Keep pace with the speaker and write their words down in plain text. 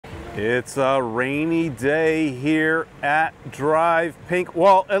It's a rainy day here at Drive Pink.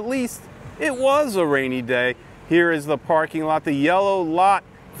 Well, at least it was a rainy day. Here is the parking lot. The yellow lot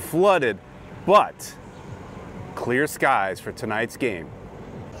flooded, but clear skies for tonight's game.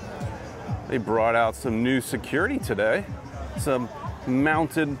 They brought out some new security today. Some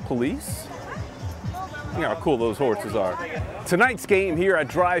mounted police. Look how cool those horses are. Tonight's game here at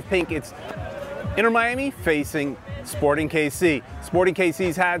Drive Pink, it's Inter Miami facing Sporting KC. Sporting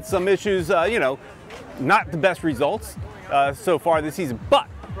KC's had some issues, not the best results so far this season. But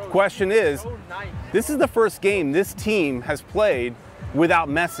question is, this is the first game this team has played without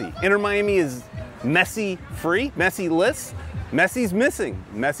Messi. Inter Miami is Messi free, Messi-less. Messi's missing.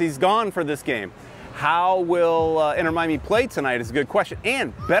 Messi's gone for this game. How will Inter Miami play tonight is a good question.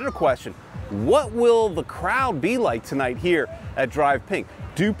 And better question, what will the crowd be like tonight here at Drive Pink?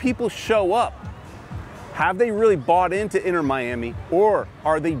 Do people show up? Have they really bought into Inter Miami, or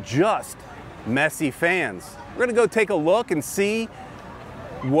are they just Messi fans? We're gonna go take a look and see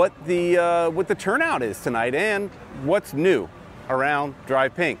what the turnout is tonight and what's new around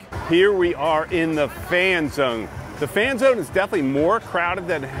Drive Pink. Here we are in the fan zone. The fan zone is definitely more crowded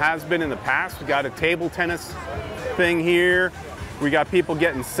than it has been in the past. We got a table tennis thing here. We got people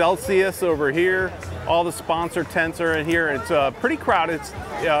getting Celsius over here. All the sponsor tents are in here. It's pretty crowded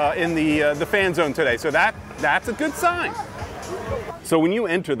in the fan zone today, so that's a good sign. So when you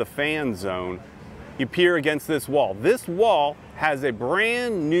enter the fan zone, you peer against this wall. This wall has a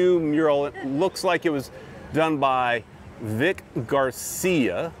brand new mural. It looks like it was done by Vic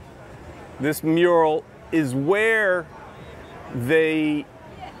Garcia. This mural is where they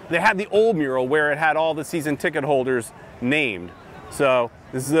had the old mural where it had all the season ticket holders named. So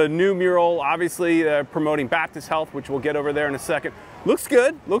this is a new mural, obviously promoting Baptist Health, which we'll get over there in a second. Looks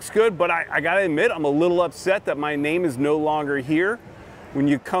good, but I gotta admit, I'm a little upset that my name is no longer here. When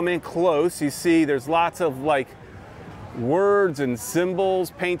you come in close, you see there's lots of like words and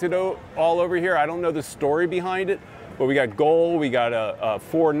symbols painted all over here. I don't know the story behind it, but we got goal, we got a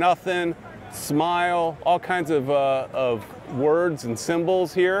 4-0, smile, all kinds of words and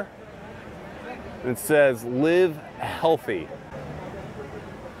symbols here. It says live healthy.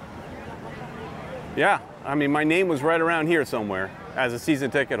 Yeah, I mean, my name was right around here somewhere as a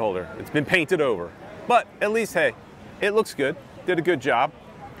season ticket holder. It's been painted over, but at least, hey, it looks good. Did a good job.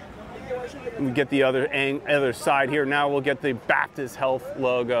 We get the other side here. Now we'll get the Baptist Health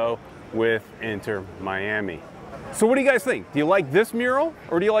logo with Inter Miami. So what do you guys think? Do you like this mural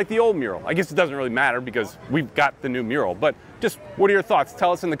or do you like the old mural? I guess it doesn't really matter because we've got the new mural, but just what are your thoughts?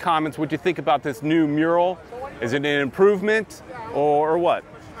 Tell us in the comments what you think about this new mural. Is it an improvement or what?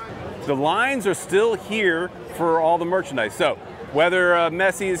 The lines are still here for all the merchandise. So whether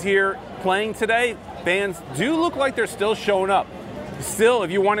Messi is here playing today, fans do look like they're still showing up. Still, if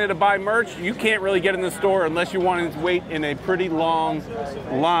you wanted to buy merch, you can't really get in the store unless you wanted to wait in a pretty long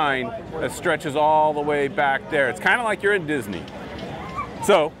line that stretches all the way back there. It's kind of like you're at Disney.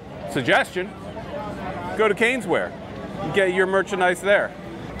 So, suggestion, go to Caneswear and get your merchandise there.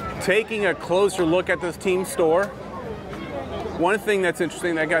 Taking a closer look at this team store, one thing that's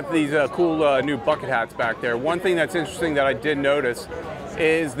interesting, I got these cool new bucket hats back there. One thing that's interesting that I did notice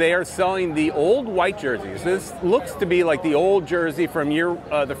is they are selling the old white jerseys. This looks to be like the old jersey from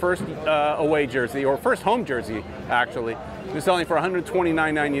the first away jersey, or first home jersey, actually. They're selling for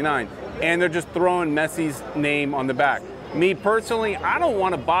 $129.99, and they're just throwing Messi's name on the back. Me personally, I don't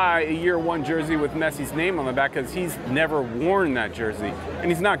want to buy a year one jersey with Messi's name on the back because he's never worn that jersey,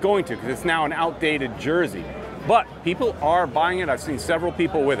 and he's not going to because it's now an outdated jersey. But people are buying it. I've seen several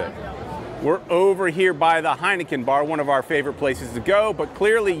people with it. We're over here by the Heineken bar, one of our favorite places to go, but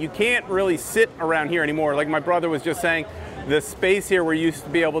clearly you can't really sit around here anymore. Like my brother was just saying, the space here where you used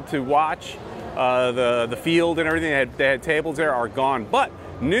to be able to watch the field and everything, they had tables there, are gone. But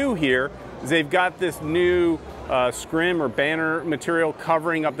new here is they've got this new scrim or banner material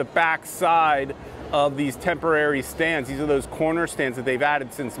covering up the back side of these temporary stands. These are those corner stands that they've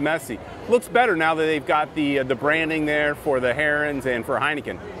added since Messi. Looks better now that they've got the branding there for the Herons and for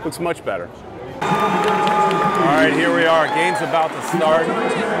Heineken. Looks much better. All right, here we are. Game's about to start.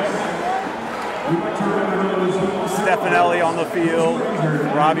 Stefanelli on the field.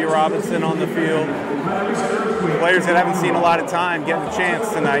 Robbie Robinson on the field. Players that haven't seen a lot of time getting a chance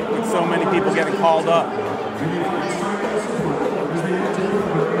tonight with so many people getting called up.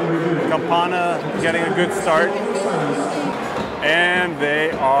 Campana getting a good start, and they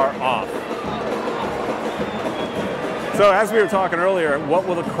are off. So as we were talking earlier, what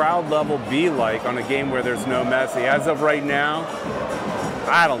will the crowd level be like on a game where there's no Messi? As of right now,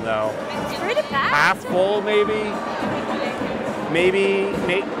 I don't know. Half full maybe? maybe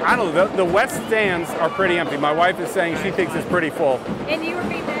I don't know. The west stands are pretty empty. My wife is saying she thinks it's pretty full. And you were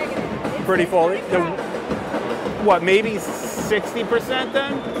being negative. Pretty full. What, maybe 60%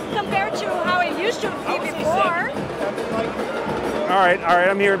 then? Compared to how it used to be before. All right.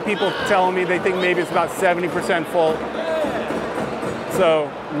 I'm hearing people telling me they think maybe it's about 70% full. So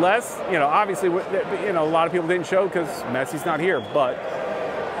less, obviously, a lot of people didn't show because Messi's not here, but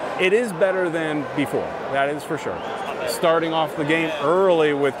it is better than before. That is for sure. Starting off the game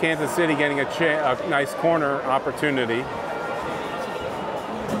early with Kansas City getting a nice corner opportunity.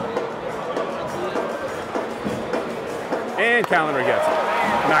 And Calendar gets it.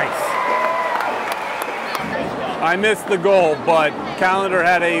 Nice. I missed the goal, but Calendar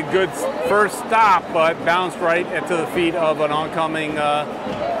had a good first stop, but bounced right into the feet of an oncoming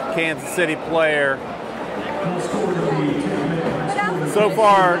Kansas City player. So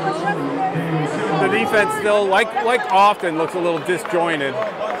far, the defense still, like often, looks a little disjointed.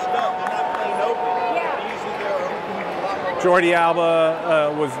 Jordi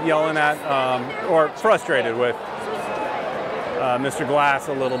Alba was yelling at, or frustrated with Mr. Glass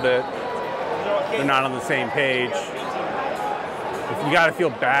a little bit. They're not on the same page. You got to feel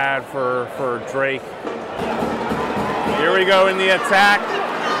bad for Drake. Here we go in the attack.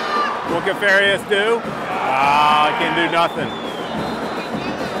 What can Farias do? Can do nothing.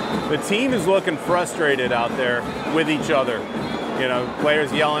 The team is looking frustrated out there with each other.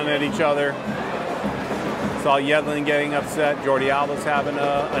 Players yelling at each other. Saw Yedlin getting upset. Jordi Alba's having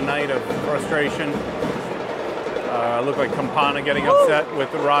a night of frustration. Looked like Campana getting upset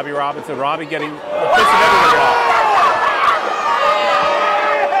with Robbie Robinson. Robbie getting pissing everybody off.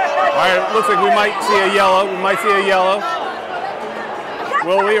 All right, looks like we might see a yellow.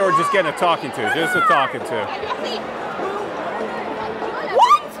 Will we, or just getting a talking to? Just a talking to.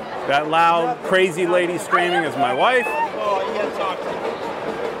 What? That loud, crazy lady screaming is my wife. That's crazy!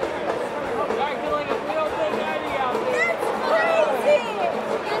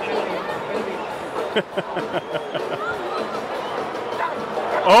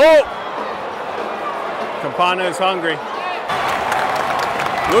 Oh! Campana is hungry.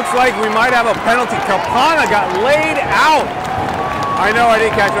 Looks like we might have a penalty. Campana got laid out. I know I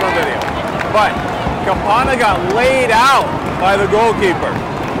didn't catch it on video, but Campana got laid out by the goalkeeper.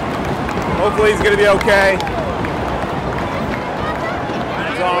 Hopefully he's going to be okay.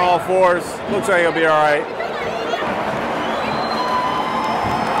 He's on all fours. Looks like he'll be all right.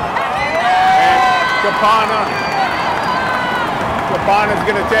 And Campana's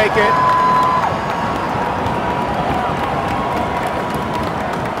going to take it.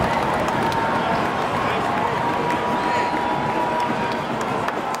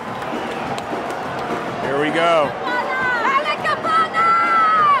 Here we go.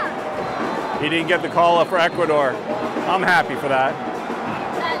 He didn't get the call up for Ecuador. I'm happy for that.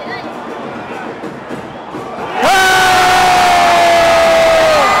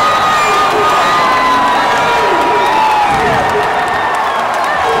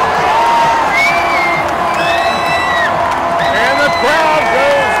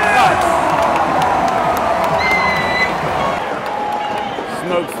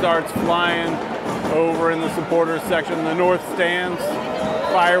 Starts flying over in the supporters section in the north stands.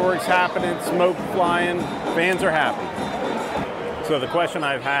 Fireworks happening, smoke flying. Fans are happy. So the question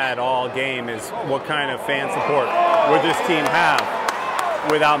I've had all game is, what kind of fan support would this team have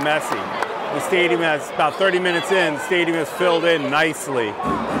without Messi? The stadium has, about 30 minutes in, the stadium is filled in nicely.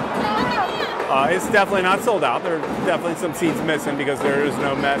 It's definitely not sold out. There are definitely some seats missing because there is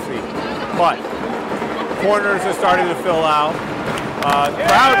no Messi. But corners are starting to fill out.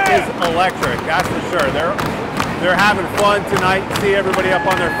 Crowd is electric, that's for sure. They're having fun tonight. See everybody up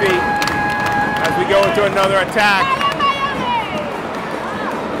on their feet as we go into another attack.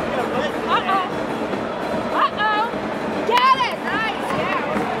 Get it! Nice,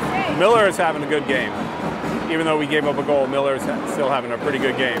 yeah. Miller is having a good game. Even though we gave up a goal, Miller is still having a pretty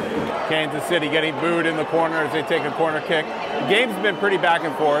good game. Kansas City getting booed in the corner as they take a corner kick. The game's been pretty back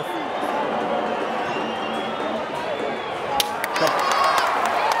and forth.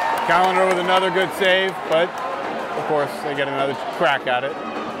 Calendar with another good save, but of course they get another crack at it.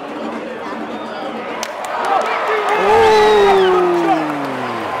 Ooh.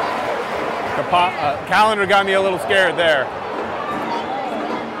 Calendar got me a little scared there.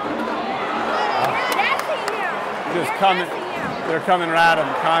 Just coming, they're coming at him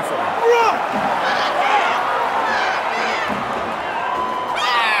constantly.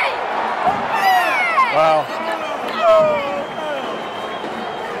 Well,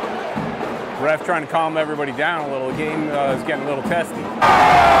 ref trying to calm everybody down a little. The game is getting a little testy.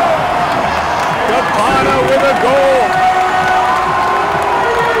 Campana with a goal.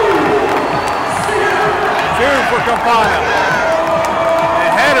 Campana. A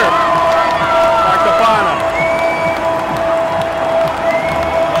header by Campana.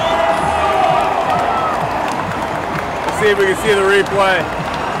 Let's see if we can see the replay.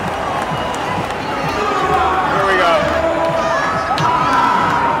 Here we go.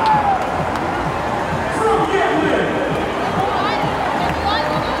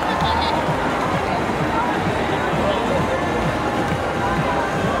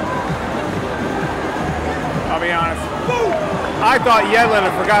 I'll be honest. I thought Yedlin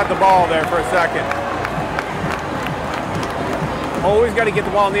had forgot the ball there for a second. Always got to get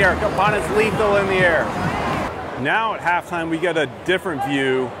the ball in the air. Campana's lethal in the air. Now at halftime, we get a different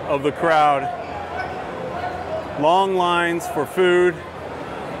view of the crowd. Long lines for food.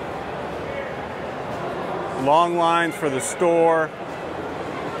 Long lines for the store.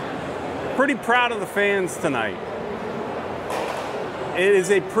 Pretty proud of the fans tonight. It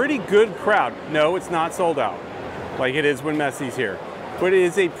is a pretty good crowd. No, it's not sold out like it is when Messi's here, but it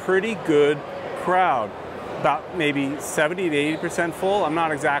is a pretty good crowd. About maybe 70 to 80% full. I'm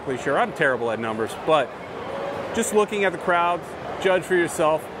not exactly sure. I'm terrible at numbers, but just looking at the crowd, judge for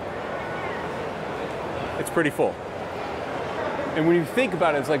yourself. It's pretty full. And when you think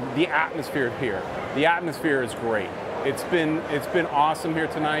about it, it's like the atmosphere here. The atmosphere is great. It's been awesome here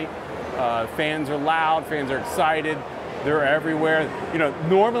tonight. Fans are loud. Fans are excited. They're everywhere. You know,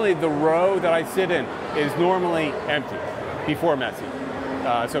 normally the row that I sit in is normally empty before Messi.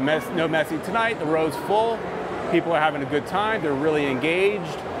 So no Messi tonight. The row's full. People are having a good time. They're really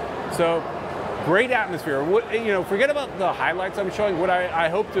engaged. So great atmosphere. Forget about the highlights I'm showing. What I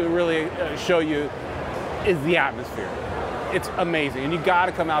hope to really show you is the atmosphere. It's amazing, and you got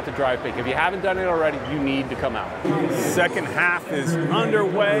to come out to Drive Pink. If you haven't done it already, you need to come out. Second half is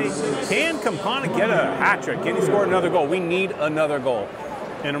underway. Can Campana get a hat trick? Can he score another goal? We need another goal.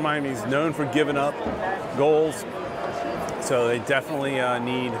 Inter Miami's known for giving up goals, so they definitely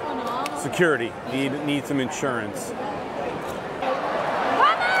need security, need some insurance.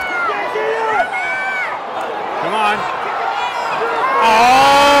 Come on.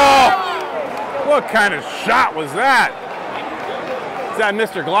 Oh! What kind of shot was that? Is that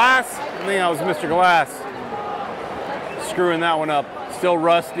Mr. Glass? I think that was Mr. Glass. Screwing that one up. Still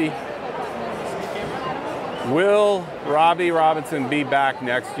rusty. Will Robbie Robinson be back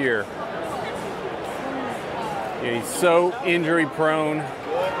next year? Yeah, he's so injury prone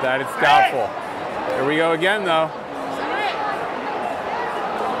that it's doubtful. Here we go again, though.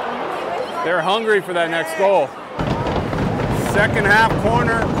 They're hungry for that next goal. Second half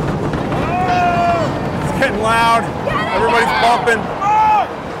corner. It's getting loud. Everybody's bumping.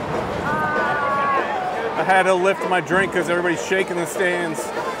 I had to lift my drink because everybody's shaking the stands.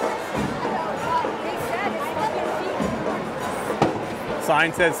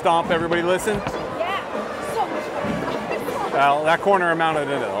 Sign said stomp, everybody listen. Well, that corner amounted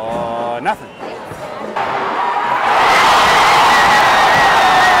to nothing.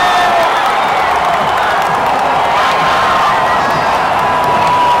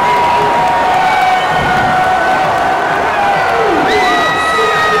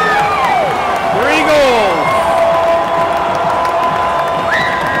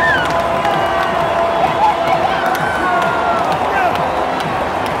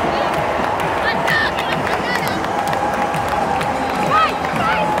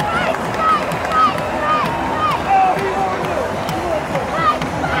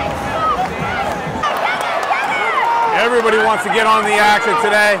 Everybody wants to get on the action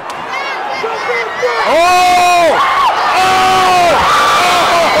today. Oh! Oh!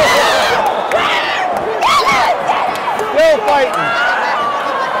 Still fighting.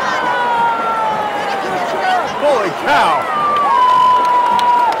 Holy cow.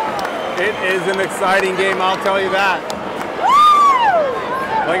 It is an exciting game, I'll tell you that.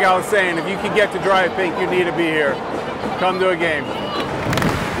 Like I was saying, if you can get to Drive Pink, you need to be here. Come to a game.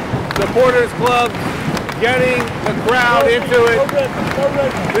 Supporters Club. Getting the crowd into it.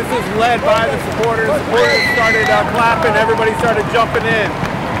 This is led by the supporters. Supporters started clapping. Everybody started jumping in.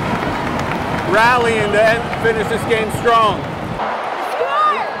 Rallying to finish this game strong.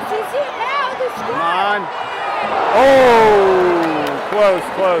 Come on. Oh,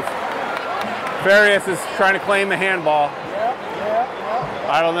 close. Farias is trying to claim the handball.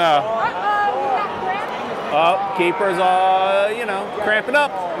 I don't know. Oh, keeper's cramping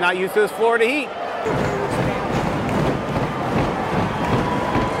up. Not used to this Florida heat.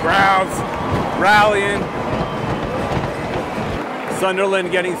 Crowds rallying.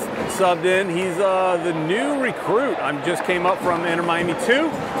 Sunderland getting subbed in. He's the new recruit. Just came up from Inter Miami 2.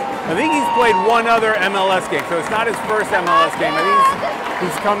 I think he's played one other MLS game, so it's not his first MLS game. I think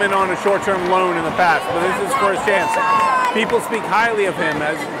He's come in on a short-term loan in the past, but this is his first chance. People speak highly of him,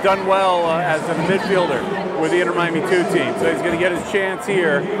 has done well as a midfielder with the Inter Miami 2 team. So he's going to get his chance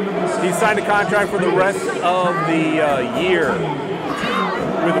here. He signed a contract for the rest of the year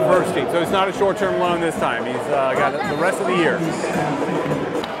with the first team. So it's not a short-term loan this time. He's got the rest of the year.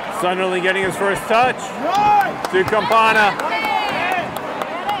 Sunderland getting his first touch. To Campana.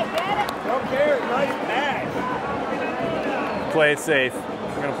 Play it safe.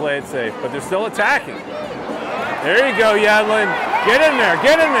 We're going to play it safe. But they're still attacking. There you go, Yadlin. Get in there.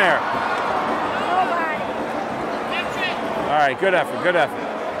 Get in there. All right, good effort. Good effort.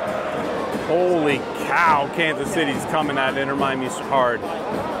 Holy cow, Kansas City's coming at Inter Miami hard.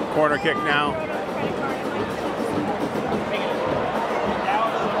 Corner kick now.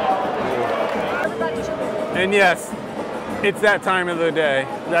 And yes, it's that time of the day,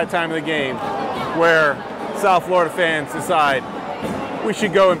 that time of the game, where South Florida fans decide we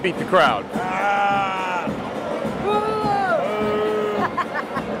should go and beat the crowd.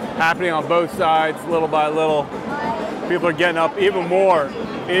 Happening on both sides, little by little. People are getting up even more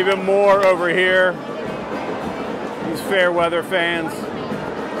over here. These fair weather fans.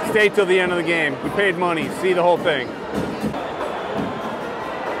 Stay till the end of the game. We paid money, see the whole thing.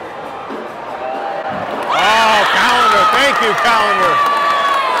 Oh, Calendar, thank you, Calendar.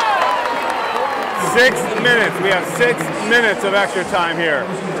 6 minutes, we have 6 minutes of extra time here.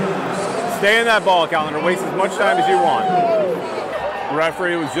 Stay in that ball, Calendar, waste as much time as you want. The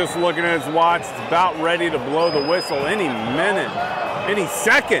referee was just looking at his watch. It's about ready to blow the whistle any minute, any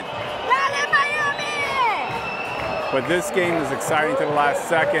second. But this game is exciting to the last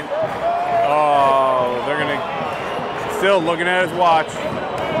second. Oh, they're going to, still looking at his watch. They're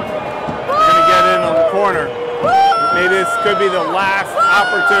going to get in on the corner. Maybe this could be the last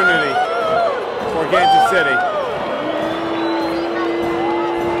opportunity for Kansas City.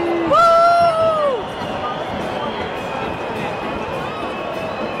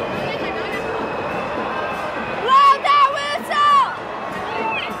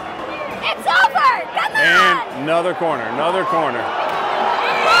 Another corner, another corner. This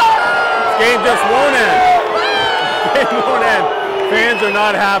game just won't end. This game won't end. Fans are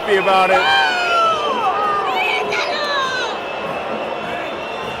not happy about it.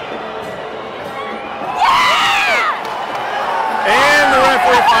 And the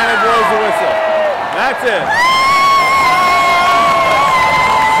referee finally blows the whistle. That's it.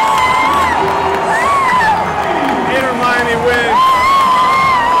 Inter Miami wins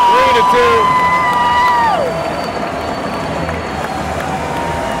 3-2.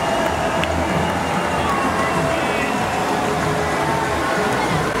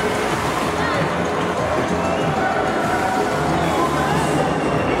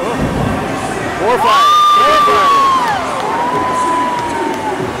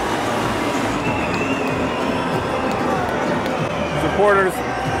 Supporters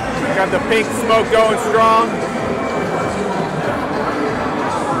got the pink smoke going strong.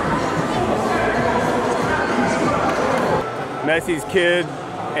 Messi's kid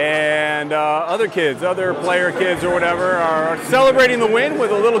and other kids, other player kids or whatever, are celebrating the win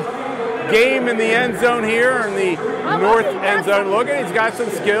with a little game in the end zone here in the north end zone. Look at, he's got some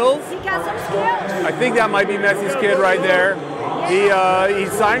skills. He got some skills. I think that might be Messi's kid right there. He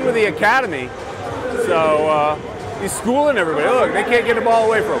signed with the academy, so he's schooling everybody. Look, they can't get the ball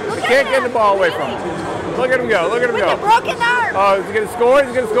away from him. They can't get the ball away from him. Look at him go. Look at him go. With a broken arm. Oh, is he going to score? Is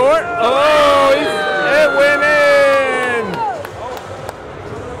he going to score? Oh, it went in.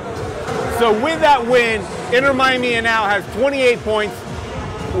 So with that win, Inter Miami now has 28 points.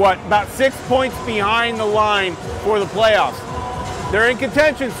 What, about 6 points behind the line for the playoffs. They're in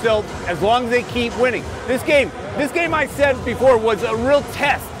contention still as long as they keep winning. This game I said before was a real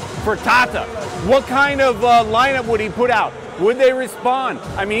test for Tata. What kind of lineup would he put out? Would they respond?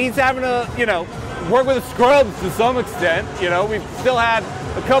 I mean, he's having to, work with the scrubs to some extent. We've still had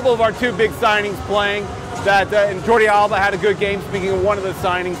a couple of our two big signings playing. And Jordi Alba had a good game, speaking of one of the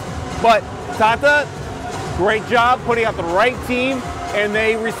signings. But Tata, great job putting out the right team, and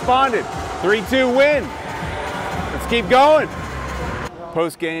they responded. 3-2 win. Let's keep going.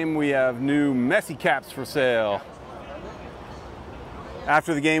 Post-game, we have new Messi caps for sale.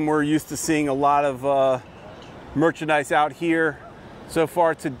 After the game, we're used to seeing a lot of merchandise out here. So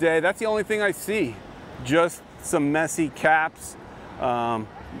far today, that's the only thing I see. Just some Messi caps.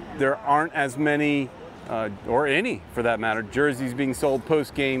 There aren't as many, or any for that matter, jerseys being sold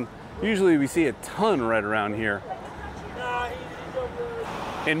post-game. Usually we see a ton right around here.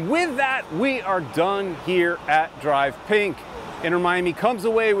 And with that, we are done here at Drive Pink. Inter Miami comes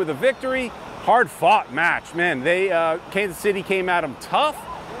away with a victory, hard-fought match. Man, Kansas City came at them tough.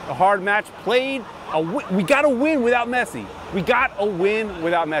 A hard match played. We got a win without Messi. We got a win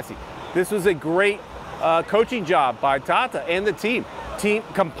without Messi. This was a great coaching job by Tata and the team.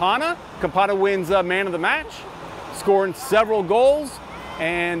 Campana wins man of the match, scoring several goals,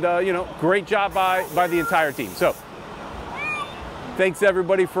 and great job by the entire team. So thanks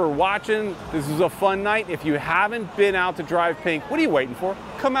everybody for watching. This was a fun night. If you haven't been out to Drive Pink, what are you waiting for?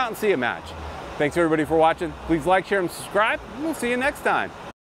 Come out and see a match. Thanks everybody for watching. Please like, share, and subscribe, and we'll see you next time.